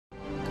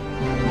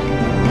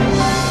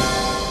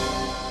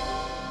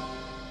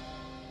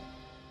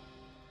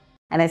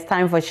And it's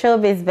time for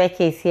ShowBiz.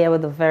 Becky is here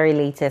with the very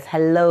latest.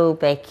 Hello,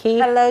 Becky.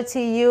 Hello to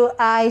you,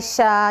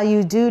 Aisha.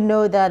 You do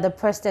know that the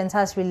president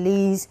has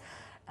released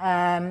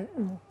the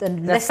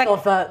list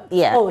of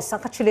oh, it's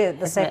actually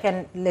the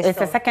second list. It's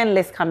the second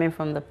list coming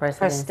from the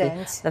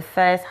presidency. The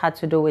first had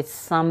to do with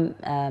some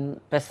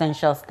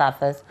essential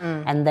staffers,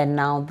 and then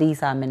now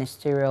these are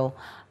ministerial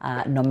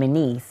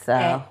nominees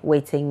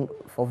waiting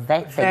for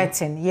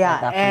vetting.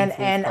 Yeah,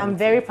 and I'm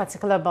very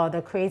particular about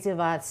the creative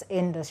arts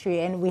industry,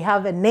 and we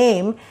have a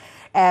name,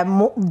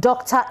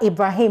 Dr.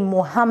 Ibrahim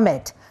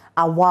Mohammed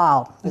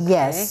Awal. Okay.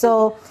 Yes,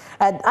 so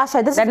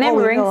Asha, this the name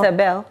rings a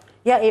bell.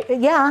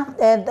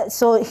 Yeah.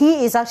 So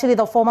he is actually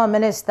the former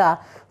minister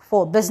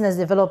for business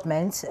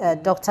development,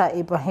 Dr.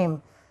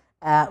 Ibrahim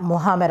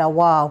Mohammed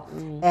Awal,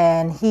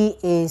 and he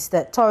is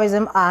the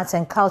tourism, arts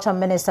and culture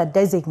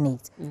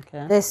minister-designate.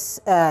 Okay.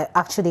 This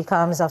actually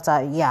comes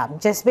after,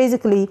 just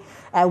basically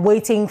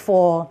waiting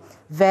for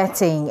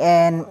vetting.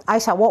 And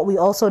Aisha, what we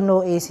also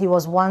know is he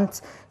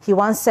once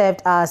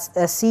served as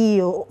a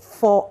CEO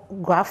for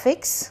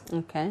graphics.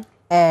 Okay.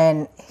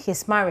 And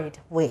he's married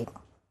with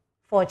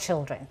 4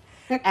 children.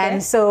 Okay.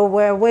 And so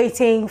we're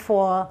waiting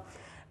for,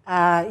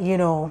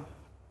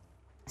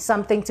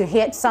 something to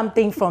hear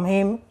something from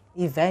him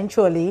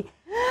eventually.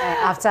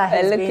 After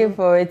looking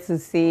forward to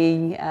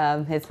seeing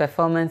his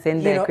performance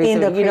in the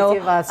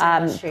creative arts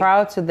industry.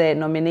 Prior to the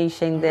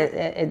nomination,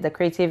 the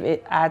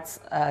creative arts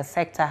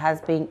sector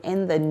has been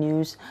in the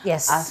news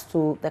as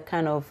to the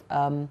kind of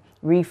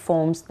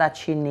reforms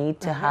that you need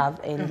to have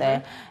in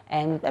there.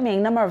 And I mean,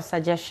 a number of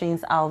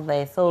suggestions out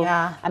there. So,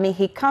 I mean,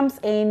 he comes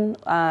in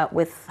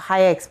with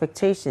higher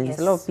expectations. Yes.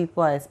 A lot of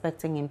people are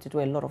expecting him to do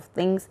a lot of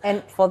things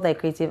for the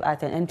creative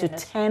art and to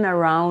turn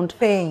around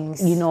things,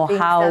 things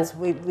that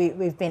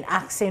we've been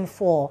asking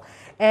for.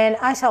 And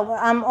Aisha,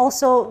 I'm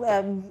also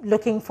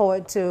looking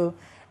forward to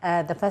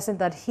the person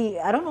that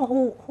I don't know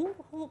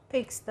who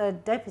picks the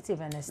deputy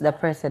minister. The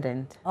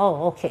president.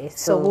 Oh, okay.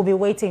 So we'll be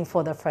waiting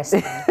for the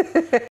president.